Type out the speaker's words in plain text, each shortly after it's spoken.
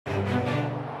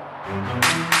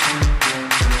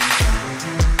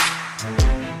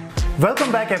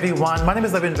Welcome back everyone, my name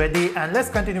is Navin Reddy and let's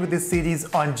continue with this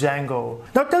series on Django.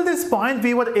 Now till this point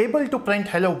we were able to print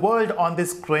hello world on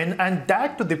this screen, and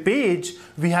that to the page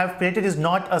we have created is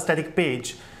not a static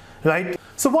page, right?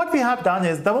 So what we have done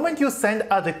is the moment you send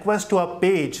a request to a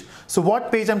page, so what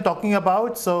page I'm talking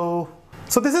about, so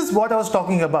this is what I was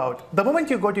talking about. The moment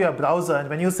you go to your browser and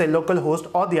when you say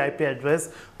localhost or the IP address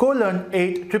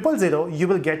 :8000, you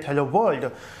will get hello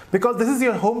world, because this is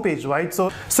your home page, right?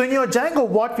 So in your Django,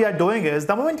 what we are doing is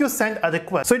the moment you send a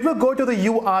request, so it will go to the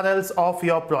URLs of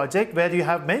your project where you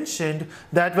have mentioned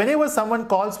that whenever someone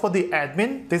calls for the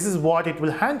admin, this is what it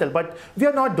will handle. But we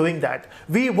are not doing that.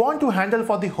 We want to handle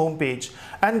for the home page,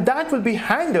 and that will be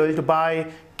handled by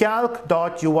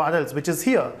calc.urls, which is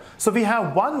here. So we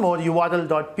have one more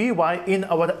url.py in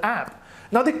our app.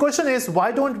 Now the question is,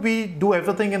 why don't we do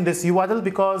everything in this URL?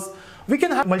 Because we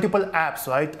can have multiple apps,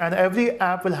 right? And every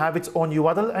app will have its own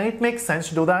URL, and it makes sense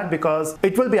to do that because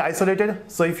it will be isolated.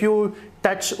 So if you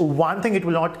touch one thing, it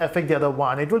will not affect the other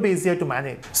one. It will be easier to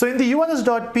manage. So in the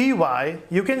urls.py,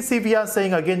 you can see we are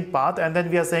saying again path, and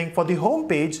then we are saying for the home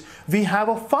page, we have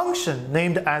a function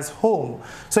named as home.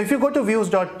 So if you go to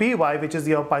views.py, which is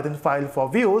your Python file for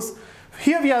views,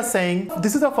 here we are saying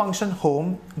this is a function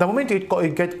home. The moment it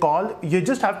gets called, you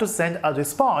just have to send a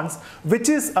response, which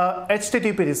is a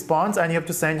HTTP response, and you have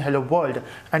to send hello world,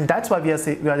 and that's why we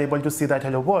are able to see that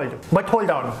hello world. But hold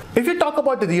on, if you talk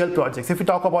about the real projects, if you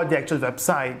talk about the actual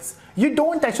websites, you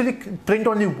don't actually print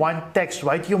only one text,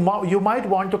 right? You might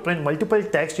want to print multiple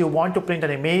text. You want to print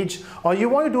an image, or you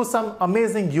want to do some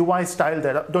amazing UI style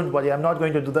there. Don't worry, I'm not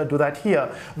going to do that here.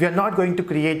 We are not going to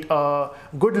create a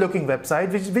good looking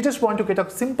website. We just want to create a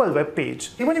simple web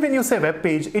page. Even when you say web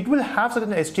page, it will have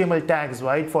certain HTML tags,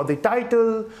 right? For the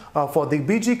title, for the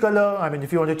BG color. I mean,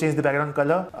 if you want to change the background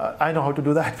color, I know how to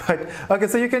do that, but okay,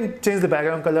 so you can change the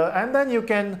background color, and then you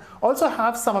can also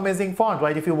have some amazing font,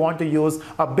 right? If you want to use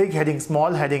a big heading,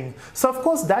 small heading. So of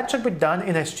course that should be done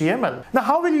in HTML. Now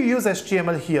how will you use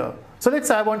HTML here? So let's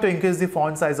say I want to increase the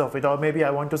font size of it, or maybe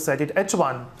I want to set it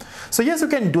H1. So yes, you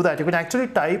can do that. You can actually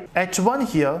type H1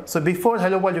 here. So before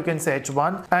hello world you can say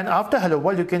H1, and after hello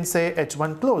world you can say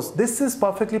H1 close. This is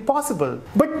perfectly possible.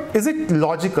 But is it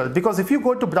logical? Because if you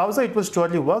go to browser, it will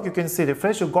surely work. You can see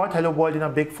refresh, you got hello world in a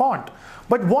big font.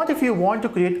 But what if you want to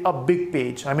create a big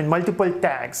page? I mean multiple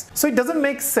tags. So it doesn't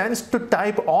make sense to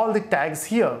type all the tags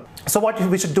here. So what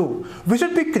we should do? We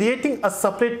should be creating a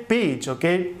separate page,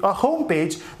 okay? A home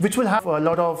page which will have a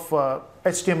lot of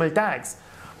HTML tags.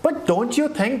 But don't you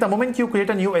think the moment you create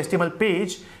a new HTML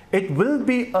page, it will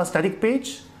be a static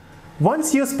page?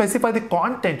 Once you specify the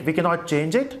content, we cannot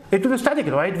change it. It will be static,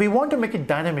 right? We want to make it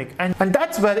dynamic. And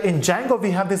that's where in Django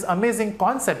we have this amazing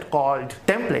concept called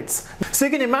templates. So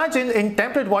you can imagine in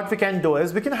template what we can do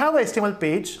is we can have a HTML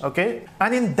page, okay?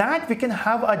 And in that we can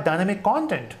have a dynamic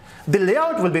content. The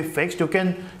layout will be fixed. You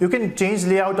can change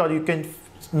layout, or you can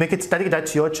make it static,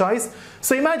 that's your choice.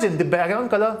 So imagine the background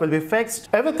color will be fixed,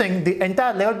 everything, the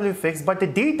entire layout will be fixed, but the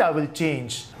data will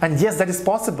change. And yes, that is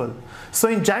possible. So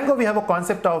in Django we have a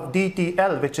concept of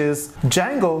DTL, which is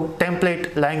Django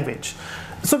Template Language.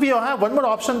 So we have one more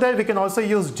option there. We can also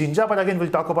use Jinja, but again we'll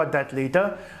talk about that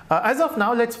later. As of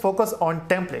now, let's focus on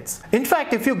templates. In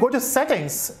fact, if you go to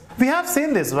settings, we have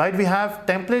seen this, right? We have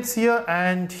templates here,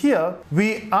 and here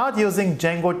we are using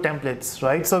Django templates,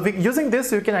 right? So using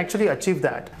this, you can actually achieve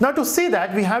that. Now to see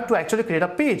that, we have to actually create a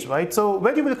page, right? So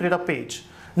where you will create a page?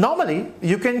 Normally,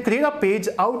 you can create a page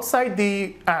outside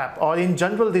the app, or in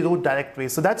general the root directory.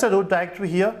 So that's a root directory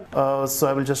here. So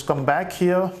I will just come back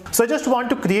here. So I just want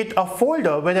to create a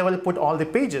folder where I will put all the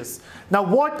pages. Now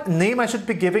what name I should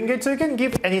be giving it? So you can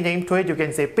give any name to it. You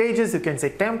can say pages, you can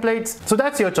say templates. So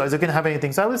that's your choice. You can have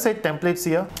anything. So I will say templates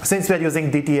here, since we are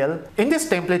using DTL. In this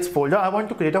templates folder, I want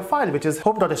to create a file which is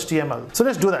home.html. So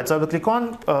let's do that. So I will click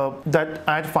on that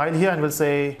add file here, and we'll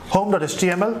say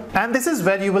home.html. And this is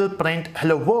where you will print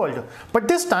hello world. But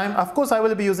this time, of course, I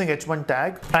will be using h1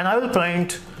 tag, and I will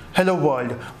print hello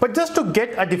world, but just to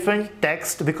get a different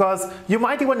text, because you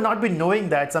might even not be knowing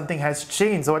that something has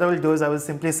changed. So what I will do is I will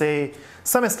simply say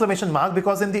some exclamation mark,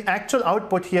 because in the actual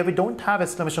output here we don't have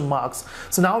exclamation marks.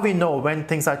 So now we know when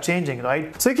things are changing,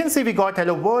 right? So you can see we got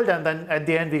hello world, and then at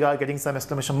the end we are getting some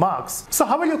exclamation marks. So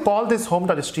how will you call this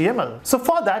home.html? So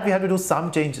for that we have to do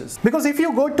some changes, because if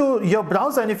you go to your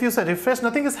browser and if you say refresh,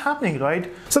 nothing is happening, right?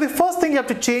 So the first thing you have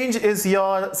to change is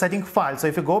your setting file. So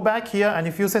if you go back here and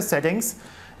if you say settings,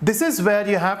 this is where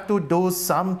you have to do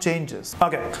some changes.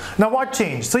 Okay, now what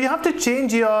change? So you have to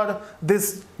change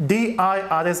this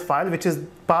dirs file, which is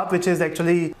path, which is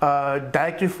actually a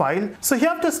directory file. So you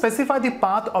have to specify the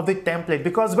path of the template,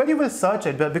 because where you will search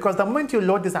it, because the moment you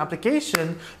load this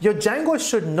application, your Django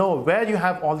should know where you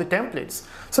have all the templates.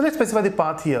 So let's specify the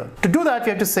path here. To do that, we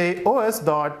have to say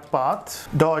os.path.join,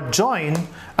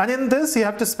 and in this you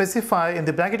have to specify, in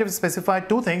the bracket you have to specify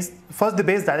two things. First, the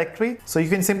base directory. So you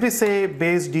can simply say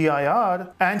base dir,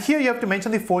 and here you have to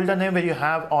mention the folder name where you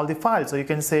have all the files. So you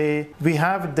can say we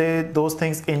have those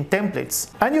things in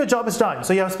templates, and your job is done.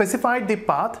 So you have specified the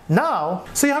path. Now,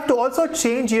 so you have to also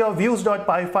change your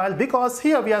views.py file, because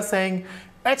here we are saying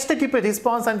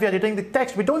HttpResponse and we are returning the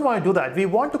text. We don't want to do that. We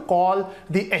want to call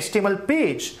the HTML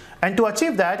page. And to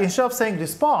achieve that, instead of saying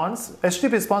response,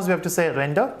 HttpResponse, we have to say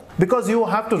render, because you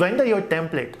have to render your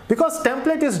template. Because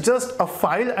template is just a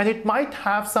file and it might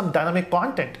have some dynamic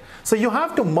content. So you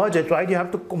have to merge it, right? You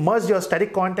have to merge your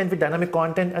static content with dynamic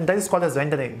content, and that is called as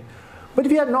rendering. But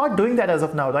we are not doing that as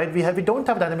of now, right? We don't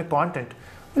have dynamic content.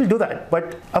 We'll do that,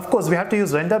 but of course we have to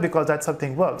use render because that's how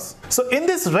thing works. So in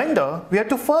this render, we have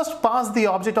to first pass the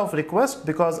object of request,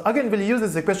 because again we'll use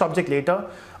this request object later.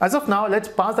 As of now, let's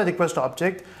pass the request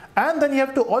object, and then you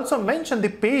have to also mention the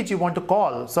page you want to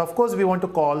call. So of course we want to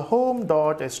call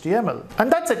home.html,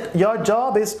 and that's it. Your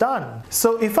job is done.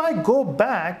 So if I go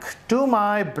back to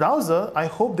my browser, I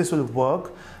hope this will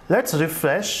work. Let's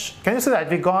refresh. Can you see that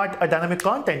we got a dynamic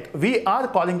content? We are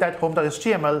calling that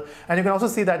home.html, and you can also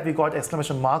see that we got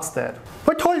exclamation marks there.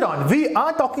 But hold on, we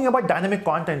are talking about dynamic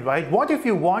content, right? What if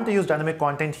you want to use dynamic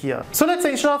content here? So let's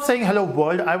say instead of saying hello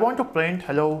world, I want to print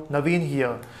hello Naveen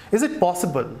here. Is it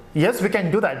possible? Yes, we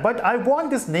can do that, but I want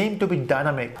this name to be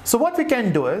dynamic. So what we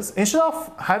can do is, instead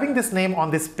of having this name on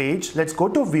this page, let's go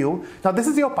to view. Now this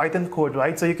is your Python code,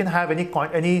 right? So you can have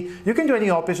you can do any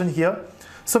operation here.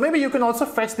 So maybe you can also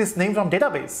fetch this name from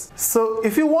database. So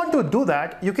if you want to do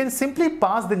that, you can simply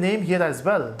pass the name here as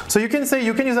well. So you can say,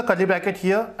 you can use a curly bracket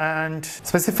here and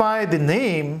specify the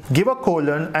name, give a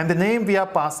colon, and the name we are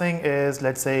passing is,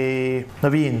 let's say,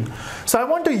 Naveen. So I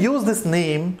want to use this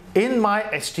name in my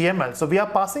HTML. So we are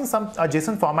passing a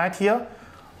JSON format here,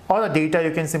 or a data.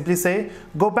 You can simply say,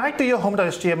 go back to your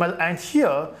home.html, and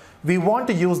here we want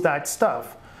to use that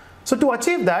stuff. So to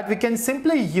achieve that, we can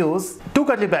simply use two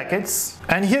curly brackets,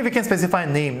 and here we can specify a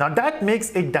name. Now that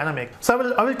makes it dynamic.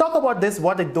 So I will talk about this,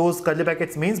 what those curly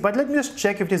brackets means, but let me just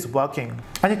check if it is working.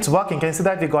 And it's working. Can you see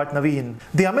that we got Naveen?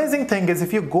 The amazing thing is,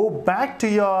 if you go back to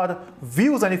your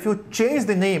views and if you change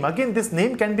the name, again this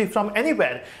name can be from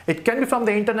anywhere. It can be from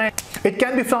the internet, it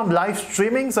can be from live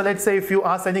streaming. So let's say if you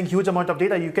are sending huge amount of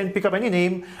data, you can pick up any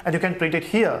name and you can print it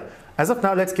here. As of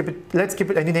now, let's keep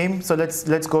it any name. So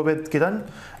let's go with Kiran.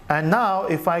 And now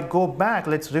if I go back,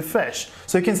 let's refresh.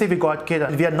 So you can see we got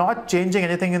Kiran. We are not changing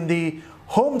anything in the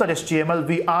home.html,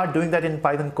 we are doing that in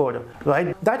Python code,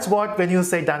 right? That's what when you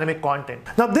say dynamic content.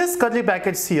 Now this curly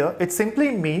brackets here, it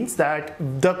simply means that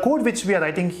the code which we are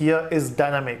writing here is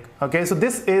dynamic. Okay, so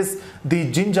this is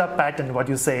the Jinja pattern, what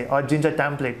you say, or Jinja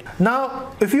template.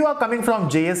 Now if you are coming from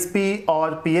JSP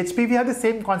or PHP, we have the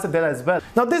same concept there as well.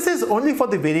 Now this is only for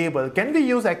the variable. Can we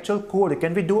use actual code?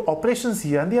 Can we do operations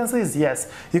here? And the answer is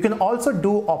yes. You can also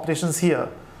do operations here.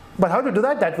 But how to do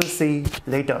that, we'll see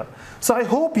later. So I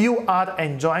hope you are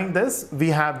enjoying this. We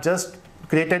have just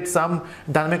created some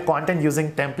dynamic content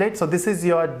using template. So this is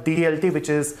your DTL, which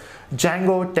is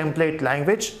Django Template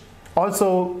Language.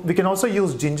 Also, we can also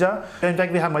use Jinja. In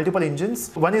fact, we have multiple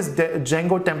engines. One is the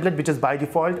Django Template, which is by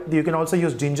default. You can also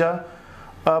use Jinja,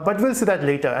 but we'll see that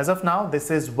later. As of now,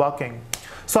 this is working.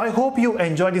 So I hope you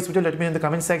enjoyed this video. Let me know in the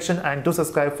comment section, and do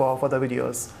subscribe for further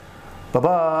videos.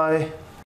 Bye-bye.